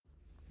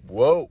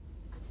Whoa.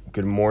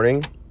 Good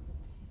morning,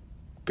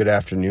 good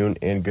afternoon,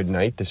 and good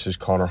night. This is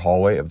Connor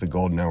Hallway of the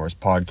Golden Hours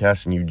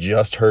Podcast, and you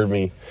just heard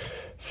me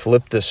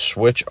flip the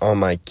switch on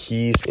my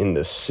keys in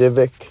the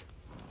Civic.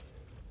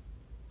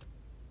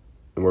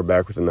 And we're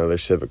back with another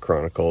Civic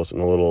Chronicles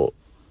and a little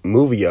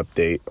movie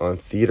update on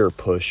Theater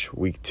Push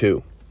Week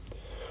 2.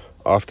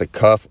 Off the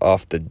cuff,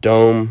 off the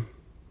dome,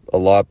 a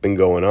lot been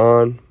going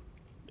on,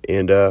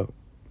 and I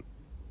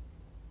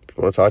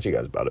want to talk to you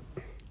guys about it.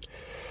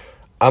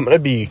 I'm going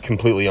to be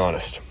completely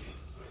honest,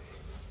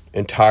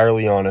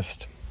 entirely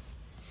honest,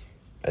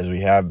 as we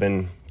have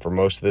been for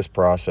most of this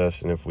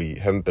process. And if we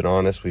haven't been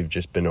honest, we've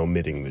just been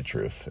omitting the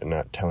truth and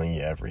not telling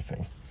you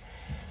everything.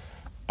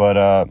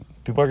 But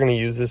people are going to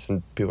use this,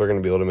 and people are going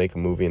to be able to make a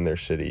movie in their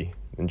city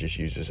and just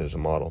use this as a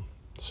model.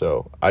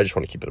 So I just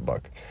want to keep it a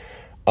buck.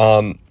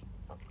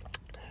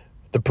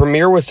 The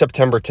premiere was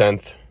September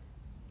 10th,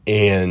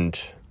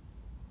 and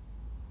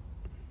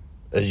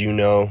as you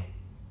know,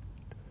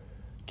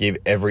 gave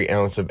every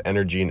ounce of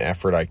energy and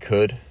effort I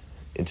could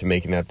into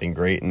making that thing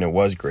great, and it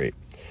was great.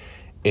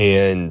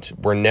 And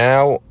we're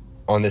now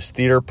on this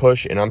theater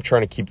push, and I'm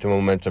trying to keep the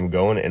momentum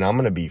going, and I'm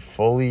going to be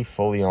fully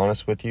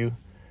honest with you.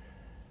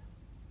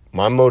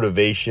 My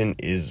motivation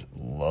is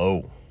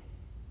low,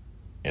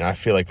 and I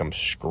feel like I'm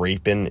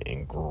scraping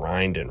and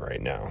grinding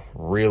right now,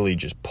 really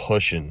just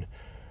pushing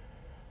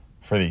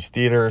for these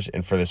theaters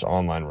and for this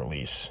online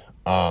release.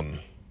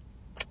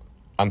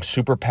 I'm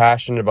super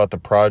passionate about the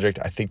project.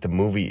 I think the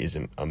movie is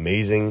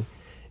amazing,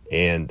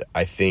 and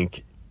I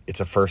think it's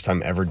a first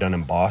time ever done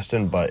in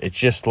Boston, but it's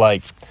just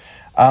like,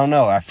 I don't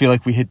know. I feel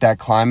like we hit that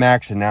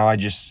climax, and now I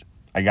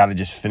got to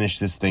just finish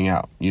this thing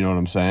out. You know what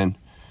I'm saying?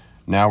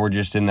 Now we're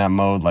just in that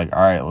mode, like,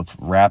 all right, let's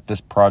wrap this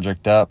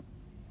project up.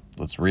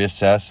 Let's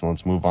reassess, and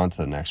let's move on to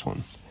the next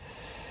one.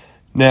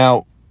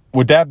 Now,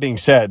 with that being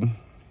said,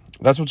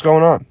 that's what's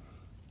going on.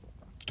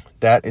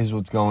 That is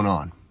what's going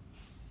on.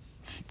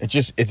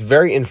 It's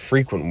very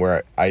infrequent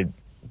where I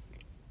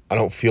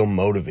don't feel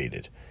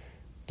motivated.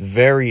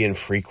 Very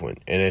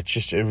infrequent. And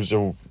it was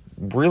a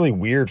really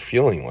weird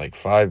feeling like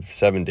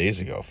 5-7 days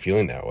ago,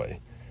 feeling that way.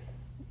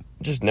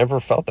 Just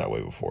never felt that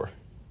way before,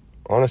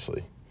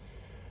 honestly.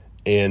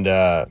 And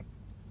I'm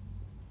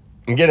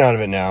getting out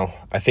of it now.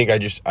 I think I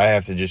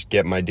have to just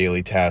get my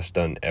daily tasks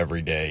done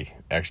every day,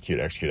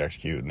 execute,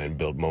 and then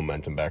build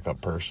momentum back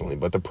up personally.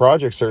 But the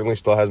project certainly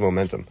still has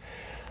momentum.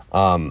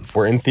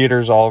 We're in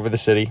theaters all over the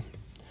city.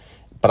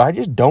 But I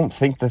just don't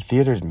think the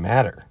theaters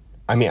matter.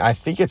 I mean, I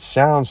think it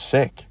sounds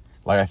sick.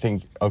 Like, I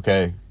think,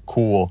 okay,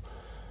 cool,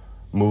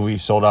 movie,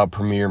 sold out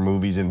premiere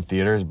movies in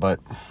theaters, but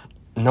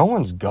no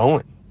one's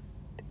going.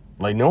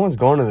 Like, no one's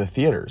going to the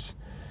theaters.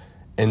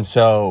 And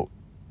so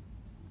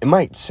it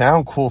might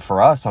sound cool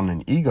for us on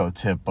an ego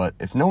tip, but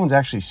if no one's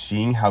actually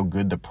seeing how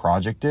good the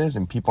project is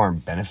and people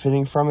aren't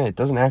benefiting from it, it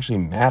doesn't actually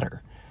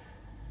matter.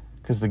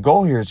 Because the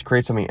goal here is to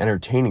create something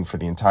entertaining for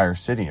the entire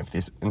city. If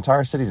this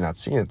entire city's not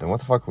seeing it, then what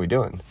the fuck are we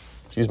doing?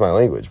 Excuse my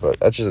language, but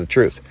that's just the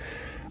truth.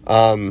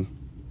 But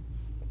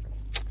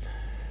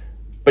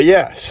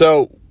yeah,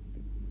 so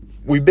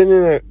we've been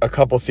in a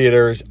couple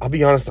theaters. I'll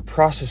be honest, the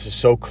process is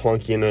so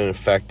clunky and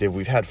ineffective.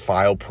 We've had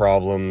file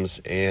problems,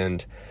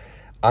 and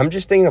I'm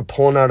just thinking of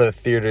pulling out of the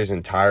theaters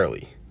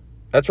entirely.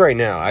 That's right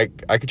now. I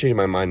could change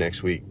my mind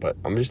next week, but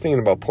I'm just thinking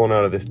about pulling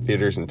out of the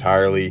theaters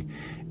entirely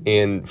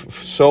and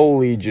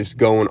solely just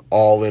going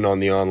all in on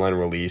the online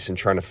release and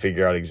trying to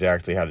figure out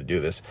exactly how to do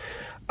this.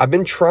 I've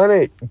been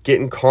trying to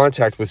get in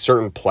contact with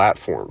certain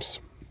platforms,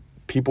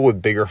 people with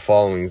bigger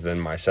followings than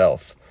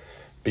myself,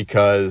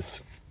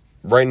 because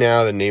right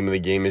now the name of the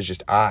game is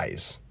just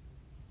eyes.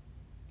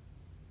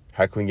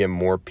 How can we get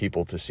more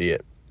people to see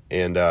it?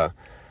 And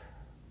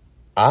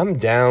I'm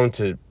down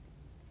to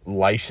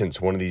license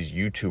one of these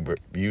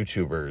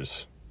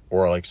YouTubers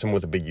or like someone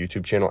with a big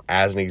YouTube channel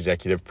as an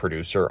executive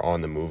producer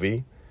on the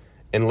movie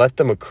and let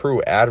them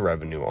accrue ad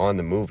revenue on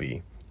the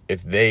movie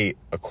if they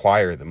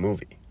acquire the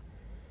movie.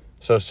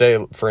 So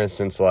say, for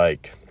instance,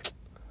 like,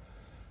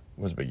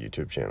 what's a big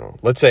YouTube channel?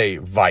 Let's say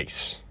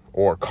Vice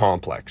or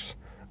Complex.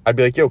 I'd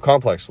be like, yo,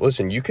 Complex,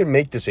 listen, you can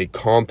make this a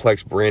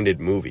Complex branded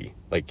movie.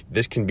 Like,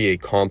 this can be a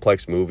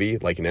Complex movie,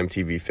 like an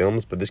MTV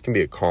Films, but this can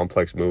be a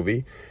Complex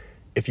movie.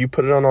 If you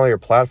put it on all your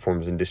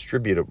platforms and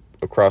distribute it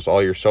across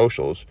all your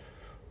socials,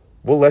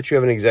 we'll let you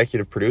have an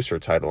executive producer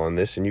title on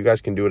this, and you guys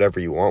can do whatever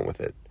you want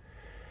with it.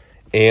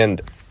 And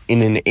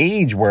in an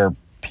age where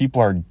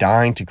people are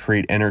dying to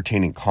create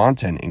entertaining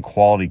content and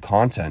quality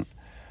content,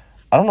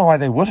 I don't know why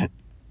they wouldn't,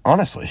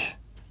 honestly.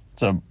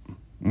 It's a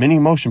mini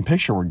motion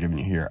picture we're giving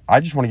you here. I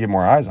just want to get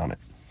more eyes on it.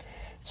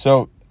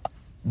 So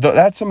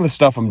that's some of the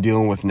stuff I'm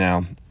dealing with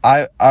now.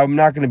 I'm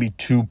not going to be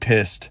too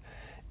pissed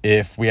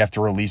if we have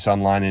to release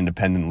online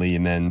independently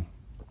and then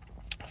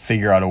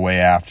figure out a way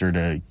after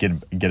to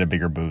get a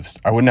bigger boost.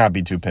 I would not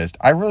be too pissed.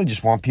 I really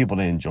just want people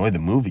to enjoy the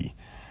movie.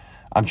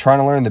 I'm trying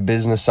to learn the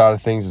business side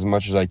of things as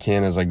much as I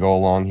can as I go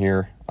along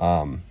here.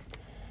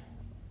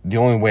 The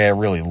only way I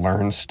really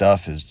learn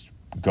stuff is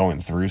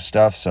going through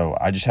stuff, so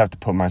I just have to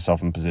put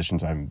myself in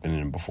positions I haven't been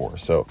in before.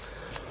 So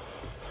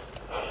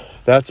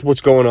that's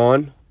what's going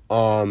on.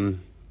 Yeah,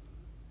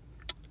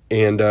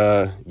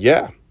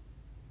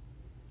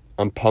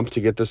 I'm pumped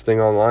to get this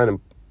thing online and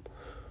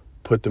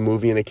put the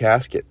movie in a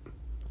casket.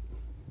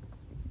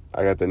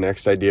 I got the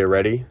next idea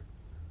ready.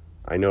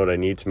 I know what I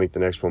need to make the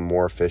next one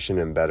more efficient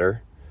and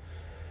better.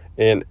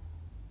 And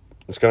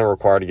it's going to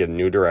require to get a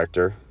new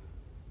director,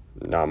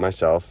 not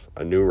myself,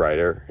 a new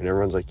writer. And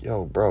everyone's like,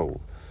 yo, bro,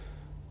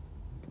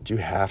 do you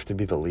have to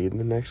be the lead in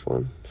the next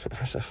one?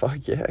 I said,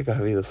 fuck yeah, I got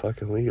to be the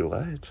fucking lead.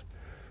 What?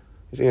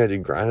 You think I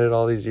just grinded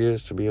all these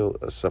years to be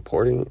a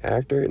supporting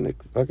actor in the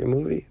fucking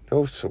movie?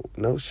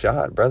 No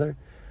shot, brother.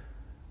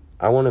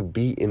 I want to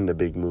be in the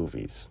big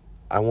movies.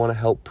 I want to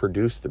help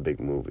produce the big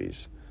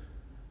movies.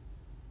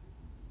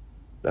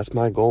 That's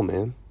my goal,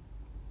 man.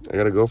 I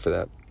got to go for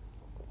that.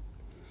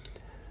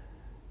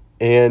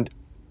 And,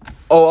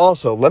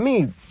 also, let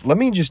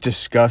me just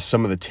discuss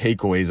some of the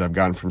takeaways I've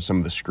gotten from some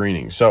of the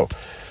screenings. So,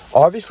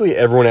 obviously,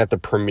 everyone at the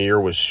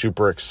premiere was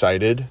super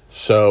excited.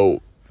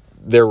 So,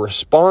 their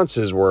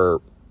responses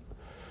were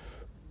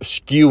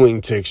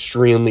skewing to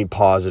extremely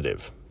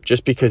positive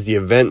just because the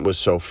event was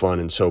so fun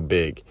and so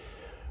big.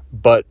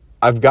 But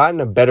I've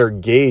gotten a better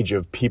gauge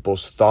of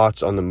people's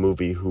thoughts on the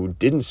movie who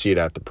didn't see it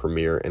at the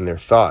premiere and their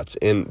thoughts.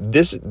 And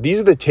these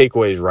are the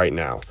takeaways right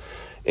now.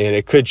 And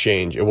it could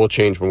change. It will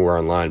change when we're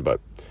online.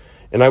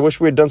 And I wish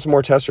we had done some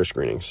more tester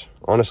screenings.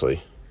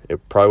 Honestly,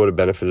 it probably would have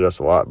benefited us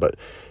a lot. But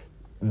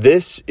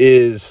this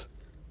is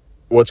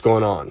what's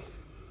going on.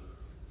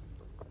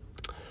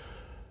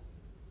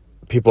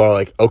 People are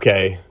like,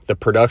 okay, the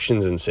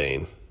production's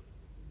insane.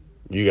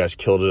 You guys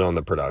killed it on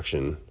the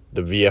production.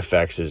 The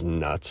VFX is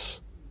nuts.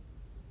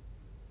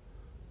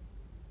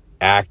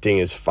 Acting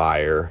is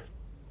fire.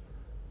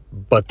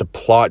 But the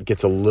plot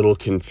gets a little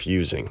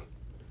confusing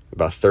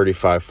about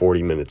 35,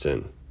 40 minutes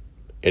in.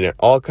 And it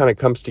all kind of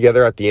comes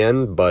together at the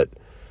end, but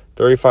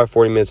 35,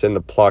 40 minutes in, the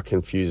plot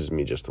confuses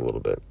me just a little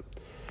bit.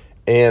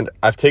 And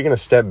I've taken a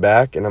step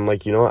back, and I'm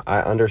like, you know what?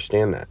 I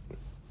understand that.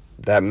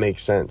 That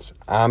makes sense.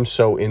 I'm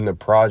so in the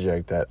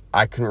project that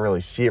I couldn't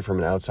really see it from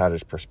an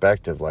outsider's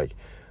perspective, like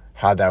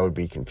how that would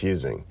be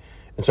confusing.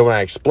 And so when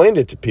I explained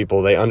it to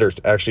people, they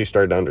actually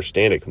started to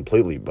understand it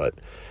completely, but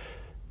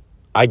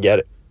I get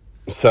it.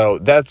 So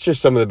that's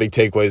just some of the big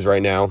takeaways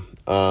right now.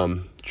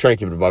 Trying to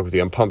keep it a buck with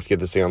you. I'm pumped to get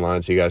this thing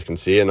online so you guys can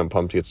see it, and I'm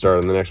pumped to get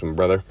started on the next one,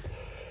 brother.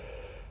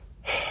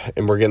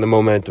 And we're getting the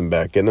momentum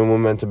back in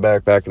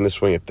the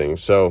swing of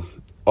things. So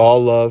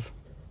all love,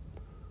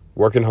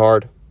 working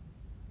hard.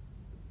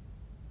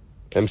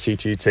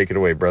 MCT, take it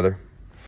away, brother.